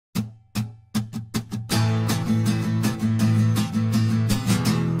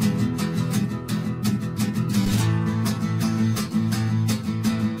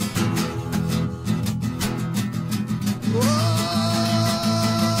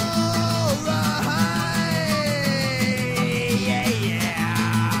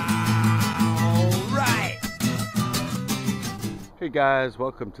guys,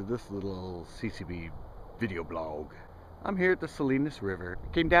 welcome to this little CCB video blog. I'm here at the Salinas River.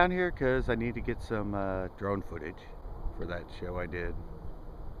 I came down here because I need to get some drone footage for that show I did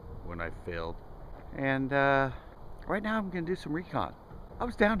when I failed. And right now I'm going to do some recon. I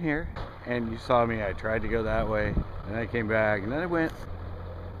was down here and you saw me, I tried to go that way and I came back and then I went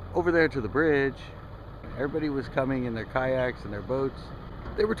over there to the bridge. Everybody was coming in their kayaks and their boats.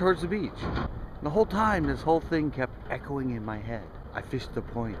 They were towards the beach. And the whole time this whole thing kept echoing in my head. I fished the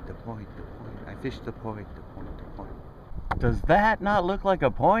point, the point, the point. I fished the point, the point, the point. Does that not look like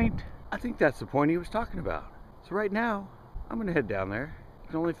a point? I think that's the point he was talking about. So right now, I'm gonna head down there. You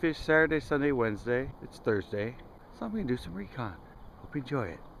can only fish Saturday, Sunday, Wednesday. It's Thursday. So I'm gonna do some recon. Hope you enjoy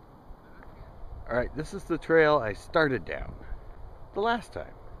it. Alright, this is the trail I started down the last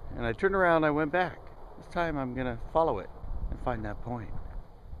time. And I turned around, I went back. This time I'm gonna follow it and find that point.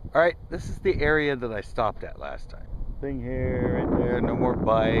 Alright, this is the area that I stopped at last time. Thing here, right there, no more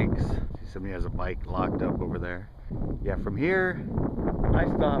bikes. See, somebody has a bike locked up over there. Yeah, from here, I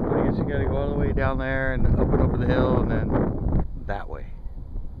stopped. I guess you gotta go all the way down there and up and over the hill and then that way.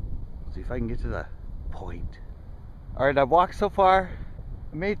 See if I can get to the point. Alright, I've walked so far.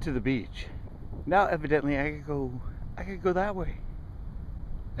 I made it to the beach. Now evidently I could go that way.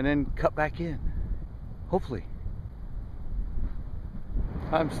 And then cut back in. Hopefully.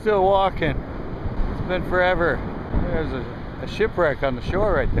 I'm still walking. It's been forever. There's a shipwreck on the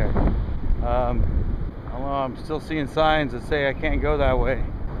shore right there. I don't know, I'm still seeing signs that say I can't go that way.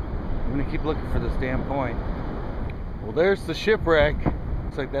 I'm gonna keep looking for this damn point. Well, there's the shipwreck.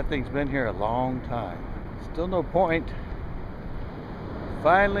 Looks like that thing's been here a long time. Still no point.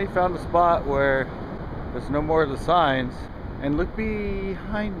 Finally found a spot where there's no more of the signs. And look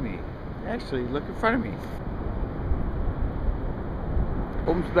behind me. Actually, look in front of me.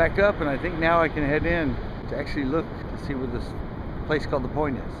 Opens back up and I think now I can head in to actually look to see where this place called the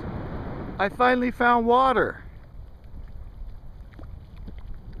point is. I finally found water.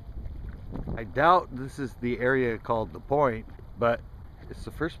 I doubt this is the area called the point, but it's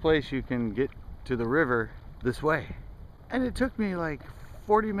the first place you can get to the river this way. And it took me like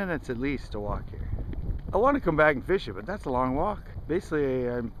 40 minutes at least to walk here. I want to come back and fish it, but that's a long walk. Basically,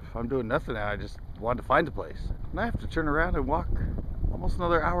 I'm doing nothing now. I just wanted to find a place. And I have to turn around and walk almost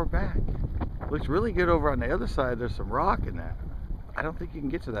another hour back. Looks really good over on the other side. There's some rock in that. I don't think you can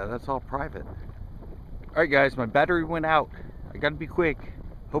get to that. That's all private. Alright guys, my battery went out. I gotta be quick.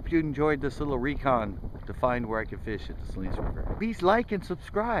 Hope you enjoyed this little recon to find where I can fish at the Salinas River. Please like and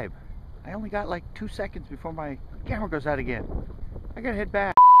subscribe. I only got like 2 seconds before my camera goes out again. I gotta head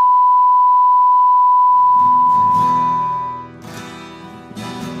back.